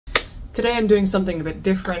Today I'm doing something a bit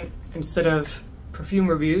different. Instead of perfume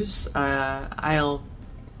reviews, I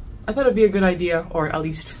thought it'd be a good idea, or at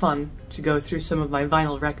least fun, to go through some of my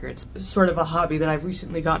vinyl records. It's sort of a hobby that I've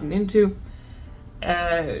recently gotten into.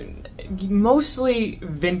 Mostly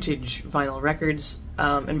vintage vinyl records,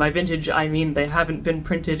 and by vintage I mean they haven't been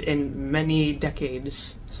printed in many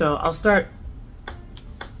decades. So I'll start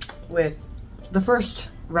with the first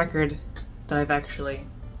record that I've actually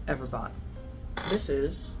ever bought. This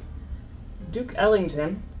is Duke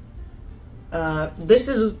Ellington. This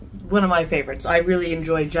is one of my favorites. I really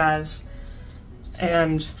enjoy jazz,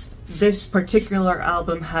 and this particular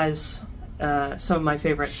album has some of my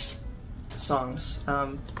favorite songs.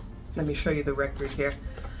 Let me show you the record here.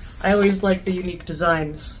 I always like the unique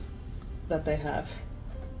designs that they have.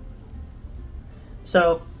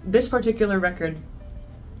 So this particular record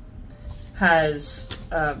has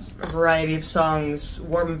a variety of songs: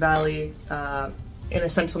 Warm Valley, In a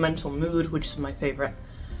Sentimental Mood, which is my favorite,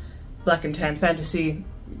 Black and Tan Fantasy,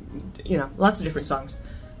 you know, lots of different songs.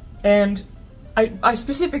 And I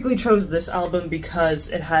specifically chose this album because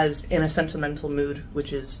it has In a Sentimental Mood,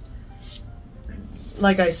 which is,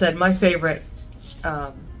 like I said, my favorite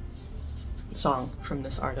song from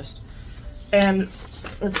this artist. And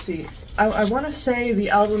let's see, I want to say the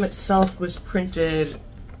album itself was printed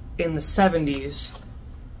in the 70s.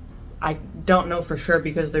 I don't know for sure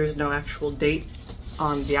because there's no actual date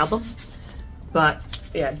on the album, but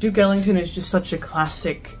yeah, Duke Ellington is just such a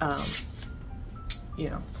classic, you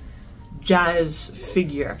know, jazz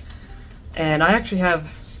figure. And I actually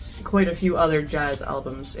have quite a few other jazz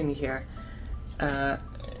albums in here.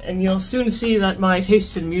 And you'll soon see that my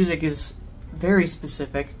taste in music is very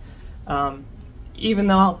specific, even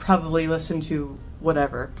though I'll probably listen to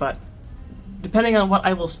whatever, but depending on what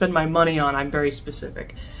I will spend my money on, I'm very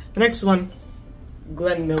specific. The next one,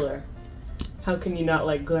 Glenn Miller. How can you not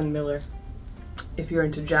like Glenn Miller if you're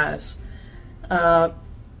into jazz?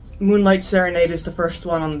 Moonlight Serenade is the first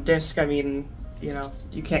one on the disc. I mean, you know,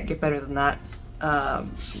 you can't get better than that.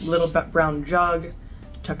 Little Brown Jug,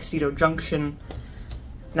 Tuxedo Junction.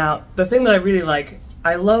 Now, the thing that I really like,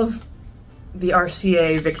 I love the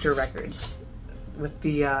RCA Victor records with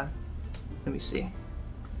the, let me see.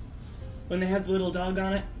 When they have the little dog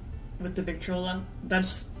on it with the Victrola,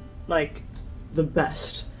 that's like the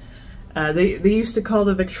best. They used to call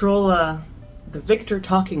the Victrola the Victor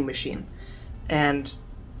Talking Machine, and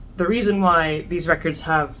the reason why these records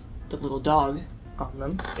have the little dog on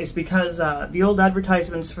them is because the old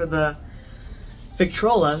advertisements for the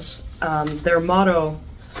Victrolas, their motto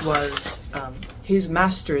was his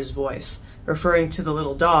master's voice, referring to the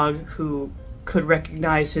little dog who could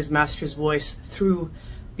recognize his master's voice through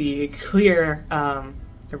the clear,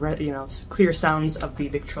 you know, clear sounds of the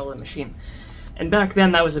Victrola machine. And back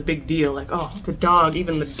then that was a big deal, like, oh, the dog,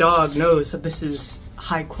 even the dog knows that this is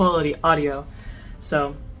high quality audio.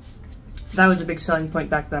 So that was a big selling point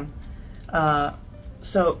back then.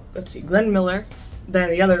 So let's see, Glenn Miller. Then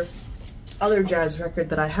the other jazz record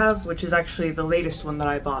that I have, which is actually the latest one that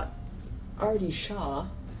I bought, Artie Shaw.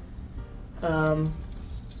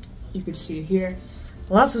 You could see here,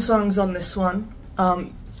 lots of songs on this one.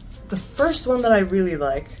 The first one that I really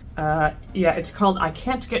like, yeah, it's called I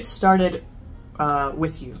Can't Get Started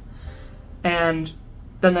With You. And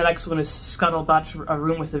then the next one is Scuttlebutt, A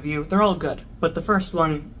Room with a View. They're all good, but the first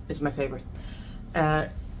one is my favorite.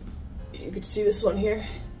 You could see this one here.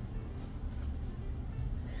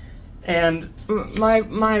 And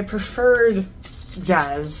my preferred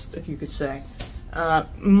jazz, if you could say,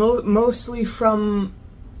 mostly from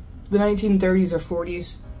the 1930s or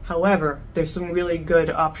 40s. However, there's some really good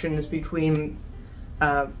options between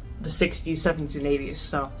the 60s, 70s, and 80s.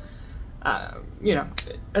 So, you know,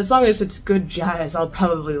 as long as it's good jazz, I'll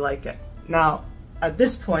probably like it. Now, at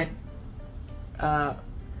this point, my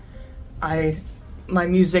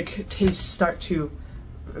music tastes start to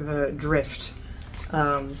drift.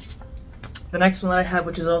 The next one that I have,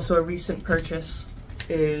 which is also a recent purchase,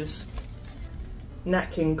 is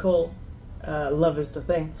Nat King Cole, Love Is the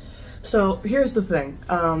Thing. So here's the thing,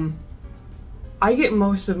 I get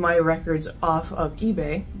most of my records off of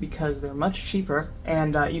eBay because they're much cheaper,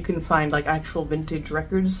 and you can find like actual vintage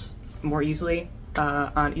records more easily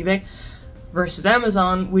on eBay, versus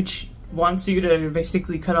Amazon, which wants you to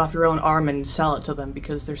basically cut off your own arm and sell it to them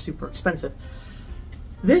because they're super expensive.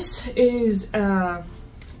 This is, and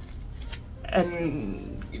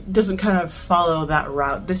doesn't kind of follow that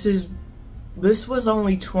route. This was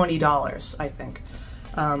only $20, I think,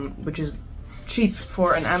 which is cheap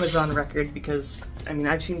for an Amazon record because, I mean,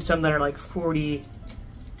 I've seen some that are like $40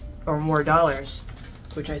 or more dollars,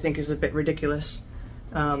 which I think is a bit ridiculous.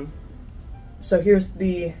 So here's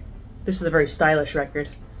the This is a very stylish record,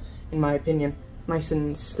 in my opinion. Nice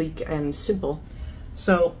and sleek and simple.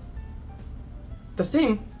 So, the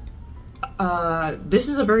thing, this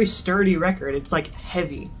is a very sturdy record. It's like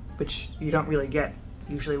heavy, which you don't really get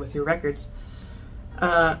usually with your records.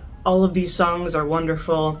 All of these songs are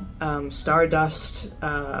wonderful. Stardust,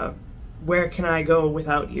 Where Can I Go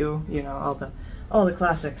Without You, you know, all the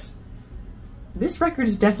classics. This record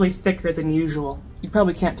is definitely thicker than usual. You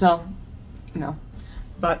probably can't tell, you know,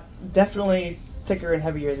 but definitely thicker and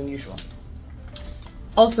heavier than usual.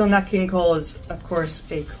 Also, Nat King Cole is, of course,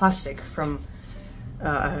 a classic from,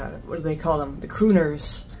 what do they call them? The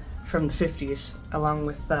crooners from the 50s, along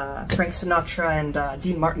with Frank Sinatra and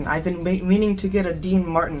Dean Martin. I've been meaning to get a Dean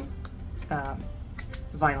Martin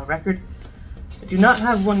vinyl record. I do not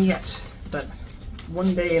have one yet, but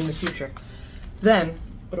one day in the future. Then,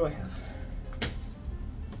 what do I have?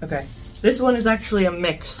 Okay, this one is actually a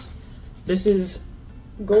mix. This is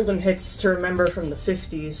golden hits to remember from the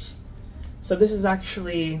 50s. So this is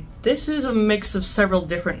a mix of several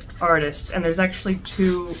different artists, and there's actually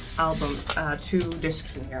two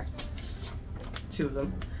discs in here. Two of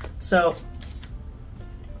them. So,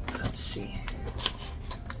 let's see.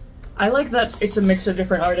 I like that it's a mix of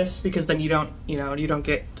different artists because then you don't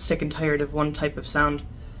get sick and tired of one type of sound.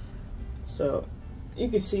 So, you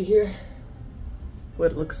can see here what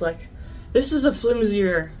it looks like. This is a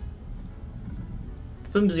flimsier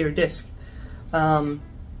disc.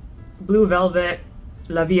 Blue Velvet,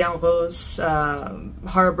 La Vie en Rose,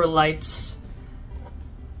 Harbor Lights,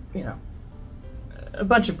 you know, a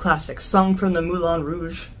bunch of classics. Song from the Moulin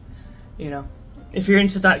Rouge, you know, if you're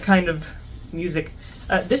into that kind of music.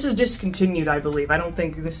 This is discontinued, I believe. I don't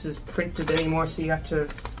think this is printed anymore, so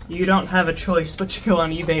you don't have a choice but to go on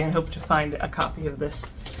eBay and hope to find a copy of this.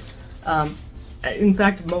 In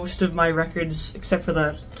fact, most of my records, except for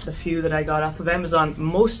the few that I got off of Amazon,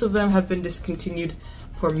 most of them have been discontinued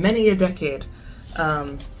for many a decade,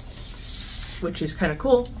 which is kind of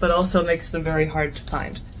cool, but also makes them very hard to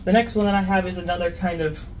find. The next one that I have is another kind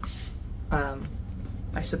of,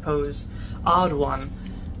 I suppose, odd one.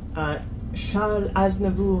 Charles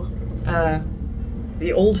Aznavour,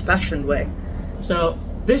 The Old-Fashioned Way. So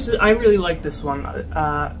I really like this one.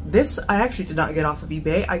 This I actually did not get off of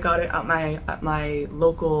eBay. I got it at my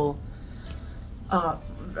local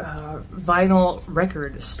vinyl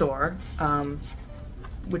record store.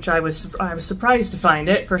 Which I was surprised to find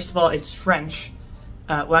it. First of all, it's French.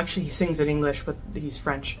 Well, actually, he sings in English, but he's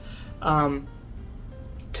French.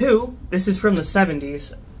 Two, this is from the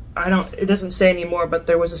 70s. It doesn't say anymore, but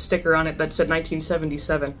there was a sticker on it that said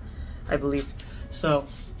 1977, I believe. So,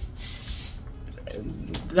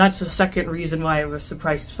 that's the second reason why I was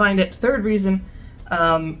surprised to find it. Third reason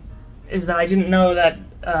is that I didn't know that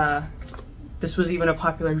this was even a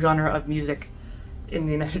popular genre of music in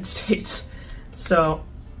the United States. So,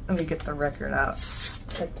 let me get the record out.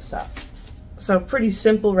 Check this out. So, pretty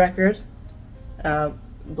simple record.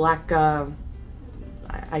 Black,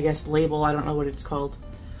 I guess, label, I don't know what it's called,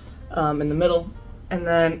 in the middle. And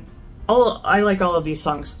then, I like all of these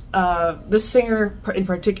songs. This singer, in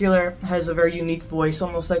particular, has a very unique voice,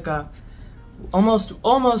 almost like almost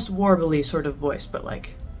warbly sort of voice, but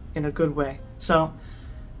like, in a good way. So,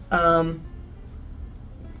 a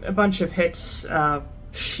bunch of hits.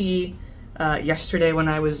 She... Yesterday When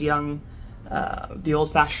I Was Young, The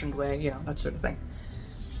Old-Fashioned Way, you know, that sort of thing.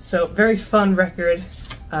 So, very fun record.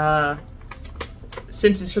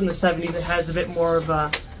 Since it's from the 70s, it has a bit more of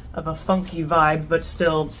a funky vibe, but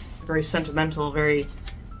still very sentimental, very,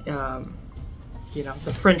 you know,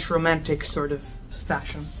 the French romantic sort of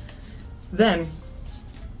fashion. Then,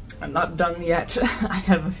 I'm not done yet. I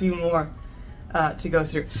have a few more to go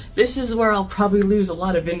through. This is where I'll probably lose a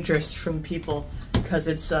lot of interest from people, because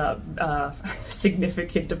it's a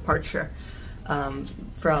significant departure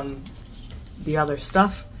from the other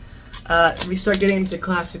stuff. We start getting into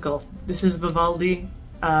classical. This is Vivaldi,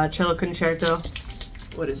 Cello Concerto.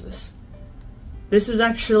 What is this? This is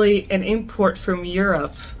actually an import from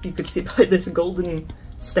Europe. You could see by this golden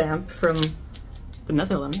stamp from the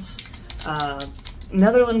Netherlands.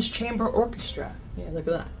 Netherlands Chamber Orchestra. Yeah, look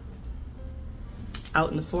at that.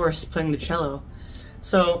 Out in the forest playing the cello.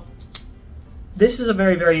 So, this is a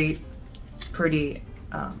very, very pretty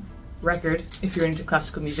record if you're into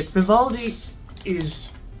classical music. Vivaldi is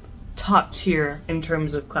top tier in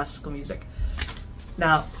terms of classical music.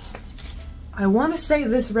 Now, I want to say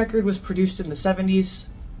this record was produced in the 70s,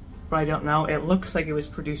 but I don't know. It looks like it was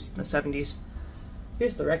produced in the 70s.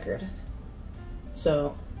 Here's the record.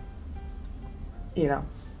 So, you know,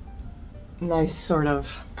 nice sort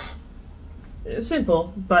of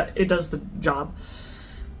simple, but it does the job.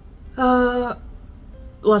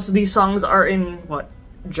 lots of these songs are in, what,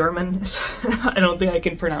 German? I don't think I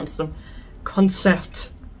can pronounce them. Konzert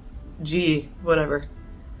G, whatever.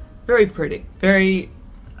 Very pretty. Very,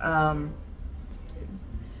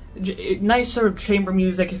 nice sort of chamber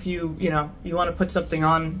music if you want to put something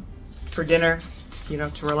on for dinner,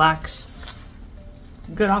 to relax. It's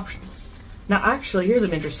a good option. Now, actually, here's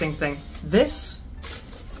an interesting thing. This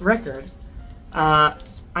record, I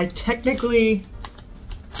technically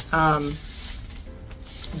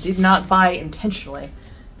did not buy intentionally,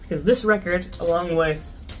 because this record, along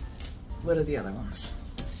with, what are the other ones?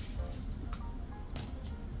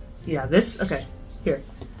 Yeah, okay, here.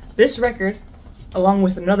 This record, along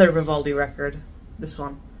with another Vivaldi record, this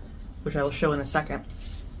one, which I will show in a second,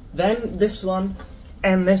 then this one,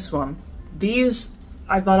 and this one. These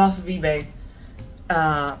I bought off of eBay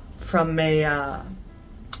from a,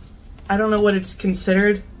 I don't know what it's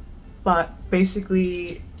considered, but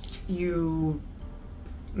basically you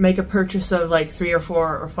make a purchase of like 3 or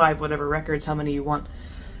 4 or 5, whatever records, how many you want.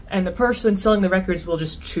 And the person selling the records will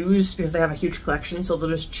just choose, because they have a huge collection, so they'll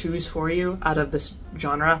just choose for you out of this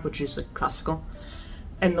genre, which is like classical.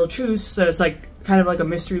 And they'll choose, so it's like kind of like a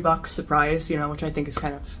mystery box surprise, which I think is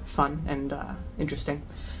kind of fun and interesting.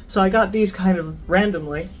 So I got these kind of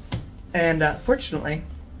randomly, and fortunately,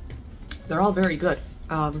 they're all very good.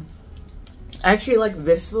 I actually like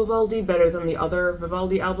this Vivaldi better than the other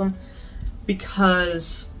Vivaldi album,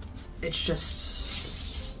 because it's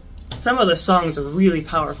just, some of the songs are really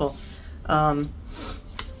powerful, and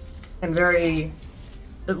very,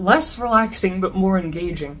 less relaxing but more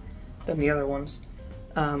engaging than the other ones.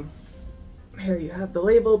 Here you have the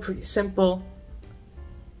label, pretty simple,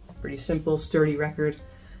 sturdy record.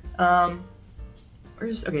 Okay,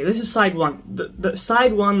 this is side 1. The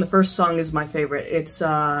side 1, the first song is my favorite. It's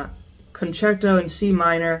Concerto in C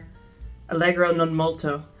minor, Allegro non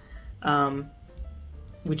molto,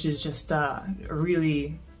 which is just a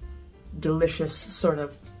really delicious sort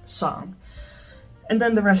of song. And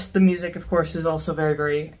then the rest of the music, of course, is also very,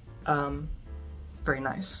 very, very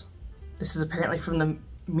nice. This is apparently from the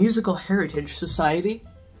Musical Heritage Society.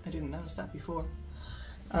 I didn't notice that before.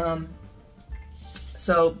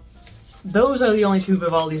 So those are the only 2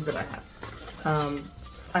 Vivaldis that I have.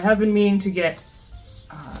 I have been meaning to get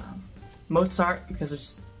Mozart, because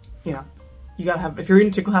it's, you gotta have, if you're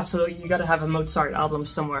into classical, you gotta have a Mozart album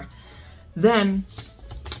somewhere. Then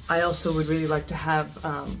I also would really like to have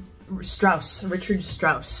Richard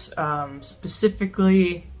Strauss,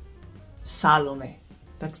 specifically Salome.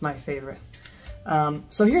 That's my favorite.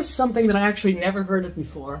 So here's something that I actually never heard of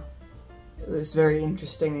before. This very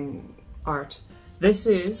interesting art. This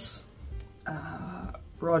is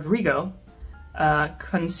Rodrigo,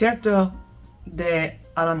 Concierto de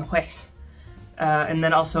Aranjuez, and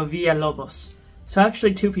then also Villalobos. So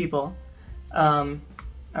actually 2 people are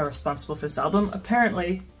responsible for this album.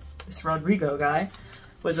 Apparently, this Rodrigo guy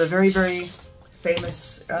was a very, very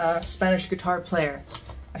famous Spanish guitar player,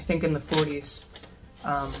 I think in the 40s.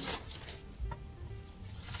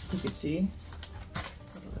 You can see what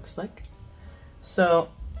it looks like. So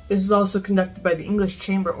this is also conducted by the English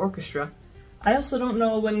Chamber Orchestra. I also don't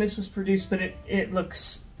know when this was produced, but it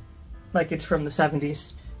looks like it's from the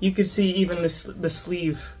 70s. You could see even the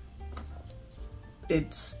sleeve.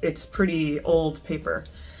 It's pretty old paper.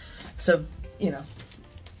 So,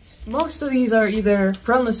 most of these are either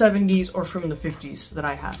from the 70s or from the 50s that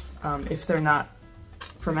I have, if they're not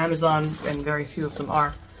from Amazon, and very few of them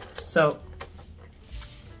are. So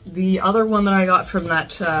the other one that I got from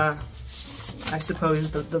that, I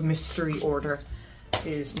suppose the mystery order,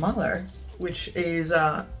 is Mahler, which is,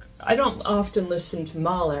 I don't often listen to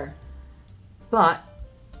Mahler, but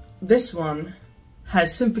this one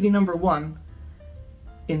has Symphony No. 1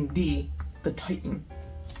 in D, the Titan,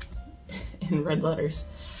 in red letters.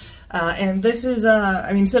 And this is,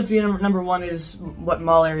 I mean, Symphony No. 1 is what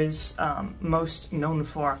Mahler is most known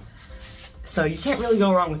for, so you can't really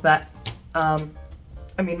go wrong with that.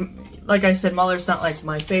 I mean, like I said, Mahler's not like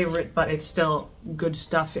my favorite, but it's still good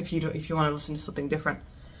stuff if you want to listen to something different.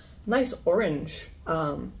 Nice orange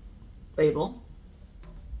label,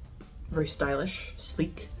 very stylish,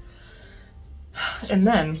 sleek. And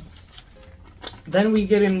then we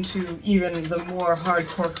get into even the more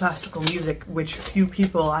hardcore classical music, which few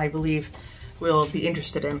people, I believe, will be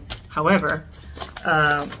interested in. However,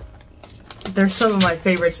 they're some of my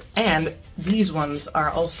favorites, and these ones are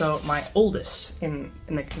also my oldest in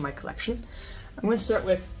my collection. I'm going to start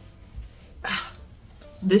with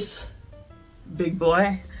this big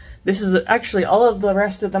boy. This is actually, all of the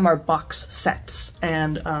rest of them are box sets,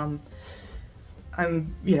 and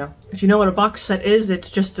you know, if you know what a box set is,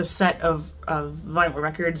 it's just a set of vinyl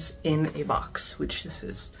records in a box, which this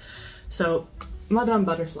is. So, Madame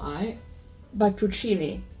Butterfly by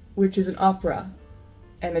Puccini, which is an opera,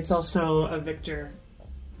 and it's also a Victor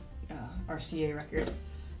RCA record,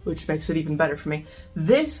 which makes it even better for me.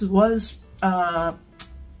 This was, I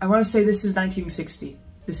want to say this is 1960.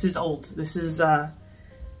 This is old. This is,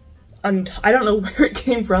 and I don't know where it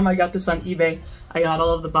came from. I got this on eBay. I got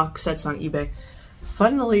all of the box sets on eBay.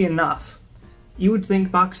 Funnily enough, you would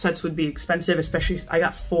think box sets would be expensive, especially, I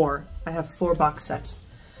got 4. I have 4 box sets.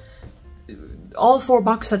 All 4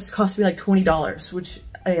 box sets cost me like $20, which,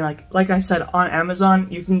 I mean, like I said, on Amazon,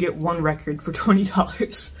 you can get 1 record for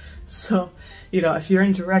 $20. So, you know, if you're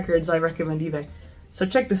into records, I recommend eBay. So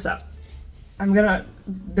check this out.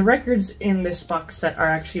 The records in this box set are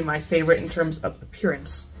actually my favorite in terms of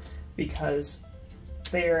appearance, because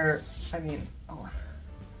they're, I mean, oh,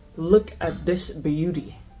 look at this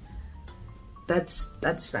beauty.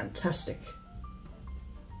 That's fantastic.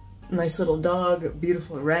 Nice little dog,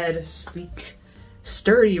 beautiful red, sleek,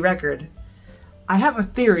 sturdy record. I have a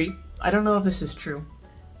theory, I don't know if this is true,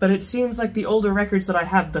 but it seems like the older records that I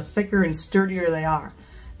have, the thicker and sturdier they are.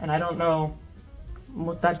 And I don't know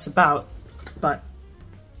what that's about, but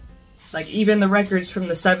like even the records from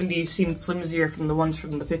the 70s seem flimsier from the ones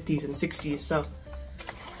from the 50s and 60s, so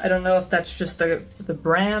I don't know if that's just the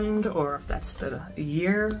brand, or if that's the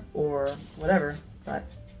year, or whatever, but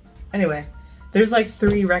anyway, there's like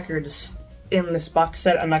 3 records in this box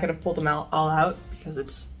set. I'm not going to pull them all out, because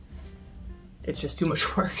it's just too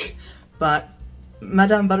much work, but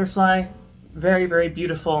Madame Butterfly, very, very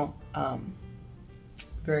beautiful,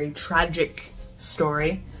 very tragic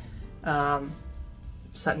story,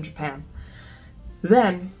 set in Japan.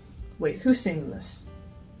 Then, wait, who sings this?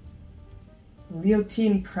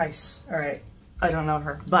 Leontine Price. Alright, I don't know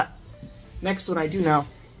her, but next one I do know.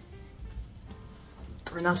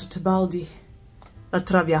 Renato Tebaldi, La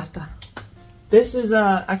Traviata. This is,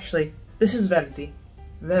 actually, this is Verdi.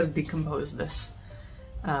 Verdi composed this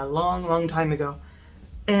a long, long time ago.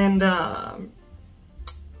 And,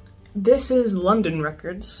 this is London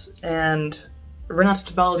Records, and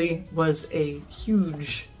Renato Tebaldi was a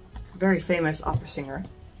huge, very famous opera singer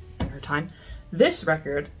in her time. This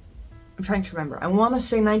record, I'm trying to remember, I want to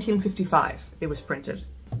say 1955 it was printed,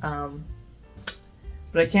 but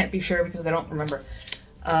I can't be sure because I don't remember.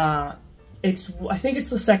 I think it's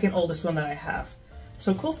the second oldest one that I have.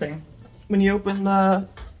 So cool thing, when you open the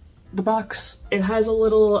box, it has a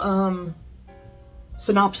little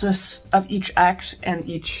synopsis of each act and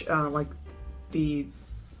each like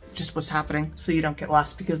just what's happening, so you don't get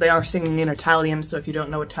lost, because they are singing in Italian. So if you don't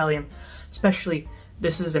know Italian, especially,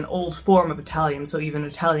 this is an old form of Italian, so even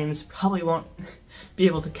Italians probably won't be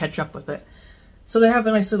able to catch up with it. So they have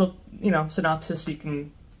a nice little, you know, synopsis so you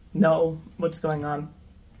can know what's going on.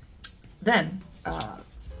 Then,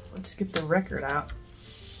 let's get the record out.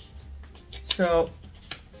 So,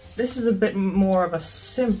 this is a bit more of a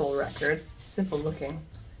simple record, simple looking.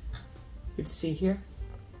 You can see here.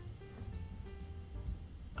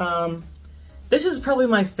 This is probably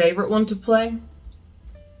my favorite one to play,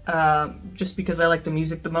 just because I like the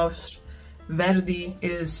music the most. Verdi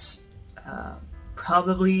is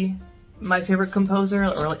probably my favorite composer,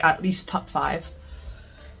 or like at least top 5.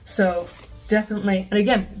 So definitely, and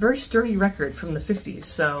again, very sturdy record from the 50s,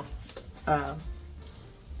 so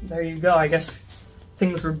there you go. I guess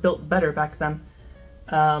things were built better back then.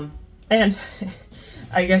 And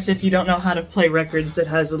I guess if you don't know how to play records, that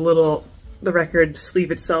has a little, the record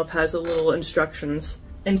sleeve itself has a little instructions.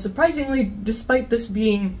 And surprisingly, despite this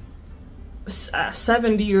being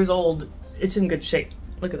 70 years old, it's in good shape.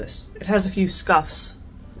 Look at this. It has a few scuffs,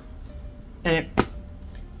 and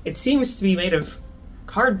it seems to be made of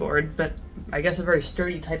cardboard, but I guess a very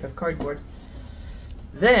sturdy type of cardboard.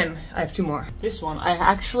 Then I have 2 more. This one I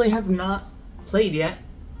actually have not played yet.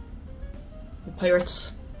 The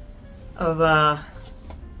Pirates of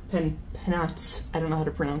Penates. I don't know how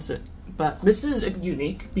to pronounce it, but this is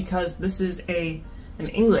unique because this is an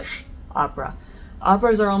English opera.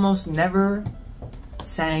 Operas are almost never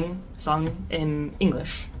sung in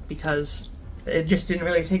English because it just didn't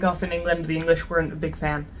really take off in England. The English weren't a big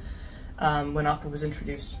fan when opera was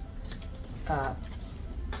introduced.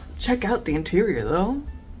 Check out the interior though,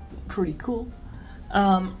 pretty cool.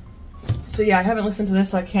 So yeah, I haven't listened to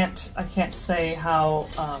this, so I can't say how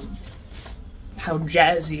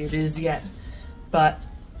jazzy it is yet, but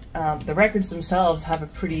the records themselves have a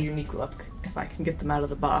pretty unique look, if I can get them out of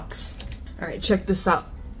the box. Alright, check this out.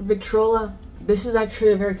 Victrola. This is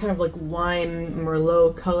actually a very kind of like wine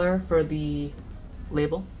Merlot color for the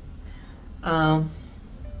label.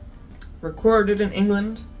 recorded in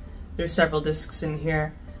England. There's several discs in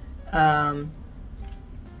here.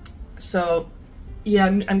 So yeah,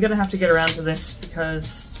 I'm gonna have to get around to this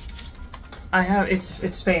because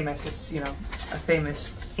it's famous. It's, you know, a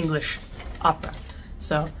famous English opera.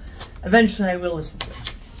 So eventually I will listen to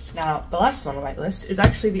it. Now, the last one on my list is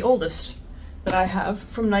actually the oldest that I have,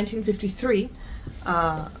 from 1953.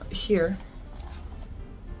 Here.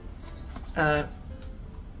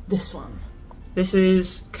 This one. This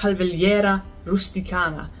is Calvigliera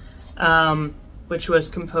Rusticana, which was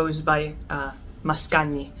composed by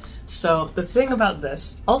Mascagni. So the thing about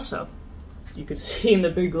this, also, you could see in the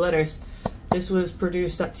big letters, this was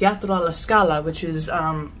produced at Teatro alla Scala, which is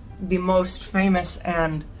the most famous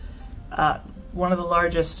and one of the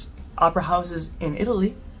largest opera houses in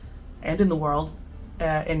Italy and in the world,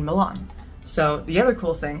 in Milan. So the other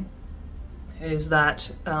cool thing is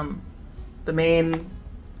that the main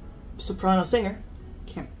soprano singer,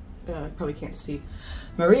 probably can't see,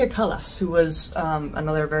 Maria Callas, who was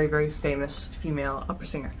another very, very famous female opera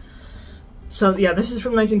singer. So yeah, this is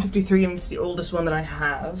from 1953, and it's the oldest one that I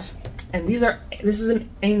have. And this is an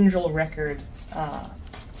Angel record, I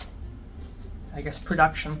guess,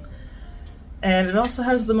 production. And it also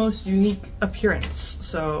has the most unique appearance.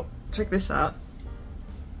 So check this out.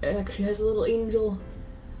 It actually has a little angel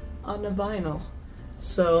on the vinyl.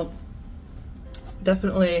 So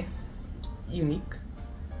definitely unique.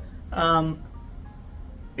 Yeah,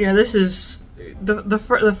 this is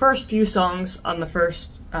the first few songs on the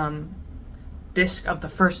first disc of the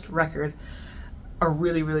first record are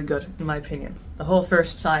really, really good, in my opinion. The whole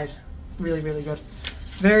first side, really, really good.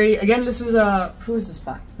 Again, this is who is this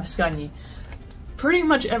by? Mascagni. Pretty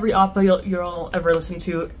much every opera you'll ever listen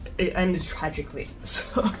to, it ends tragically.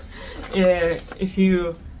 So if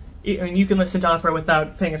you can listen to opera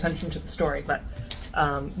without paying attention to the story, but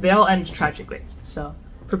they all end tragically. So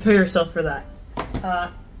prepare yourself for that.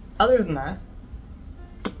 Other than that,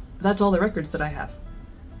 that's all the records that I have.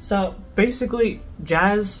 So basically,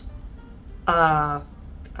 jazz, I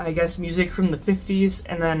guess music from the 50s,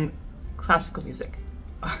 and then classical music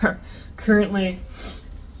are currently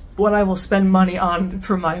what I will spend money on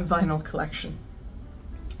for my vinyl collection.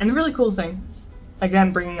 And the really cool thing,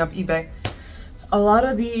 again bringing up eBay, a lot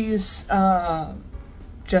of these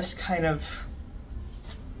just kind of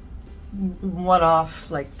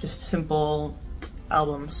one-off, like just simple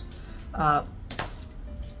albums,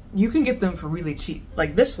 you can get them for really cheap.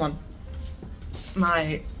 Like this one,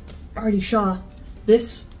 my Artie Shaw,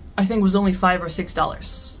 this I think was only $5 or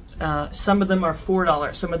 $6. Some of them are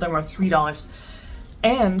 $4, some of them are $3.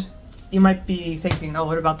 And you might be thinking, oh,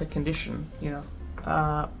 what about the condition, you know?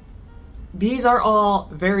 These are all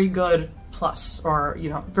very good plus, or, you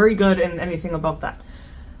know, very good and anything above that.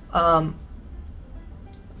 I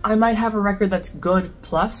might have a record that's good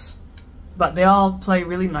plus, but they all play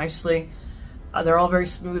really nicely. They're all very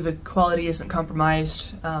smooth, the quality isn't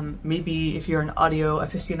compromised. Maybe if you're an audio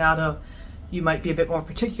aficionado, you might be a bit more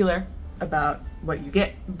particular about what you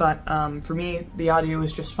get, but for me, the audio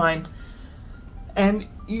is just fine. And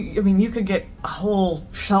you could get a whole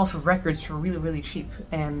shelf of records for really, really cheap.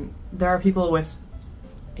 And there are people with,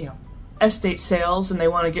 you know, estate sales, and they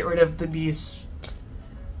want to get rid of these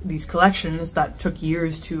collections that took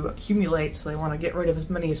years to accumulate. So they want to get rid of as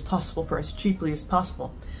many as possible for as cheaply as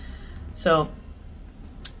possible. So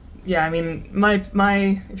yeah, I mean, if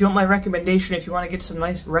you want my recommendation, if you want to get some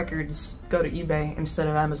nice records, go to eBay instead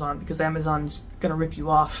of Amazon, because Amazon's gonna rip you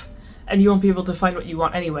off, and you won't be able to find what you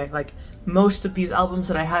want anyway. Like, most of these albums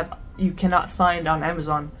that I have, you cannot find on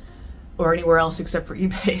Amazon or anywhere else except for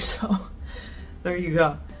eBay, so there you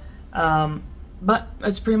go. But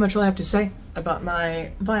that's pretty much all I have to say about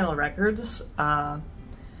my vinyl records. I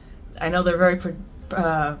know they're very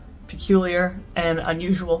peculiar and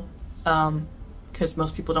unusual, because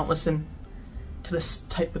most people don't listen to this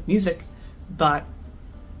type of music, but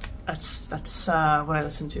that's what I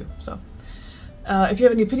listen to. So if you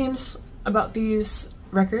have any opinions about these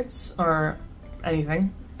records or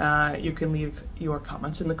anything, you can leave your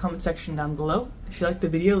comments in the comment section down below. If you like the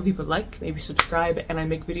video, leave a like, maybe subscribe, and I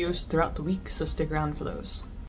make videos throughout the week, so stick around for those.